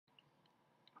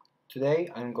Today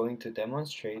I'm going to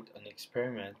demonstrate an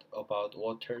experiment about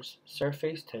water's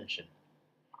surface tension.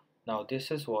 Now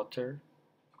this is water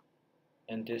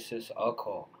and this is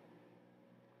alcohol.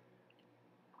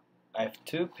 I have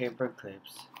two paper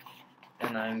clips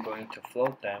and I'm going to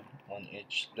float them on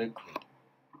each liquid.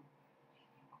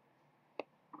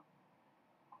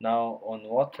 Now on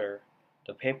water,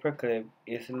 the paper clip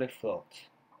easily floats.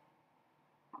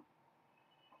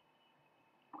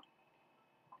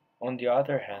 On the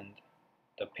other hand,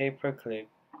 the paper clip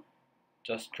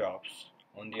just drops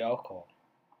on the alcohol.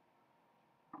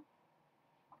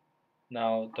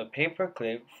 Now the paper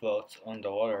clip floats on the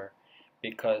water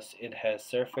because it has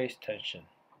surface tension.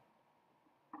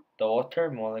 The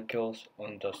water molecules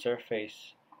on the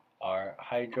surface are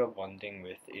hydrobonding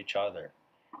with each other,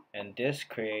 and this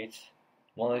creates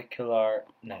molecular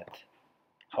net.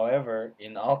 However,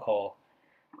 in alcohol,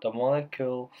 the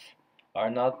molecules are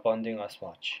not bonding as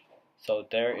much, so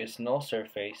there is no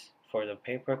surface for the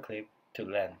paperclip to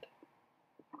land.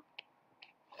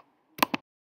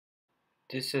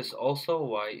 This is also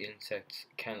why insects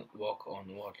can't walk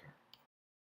on water.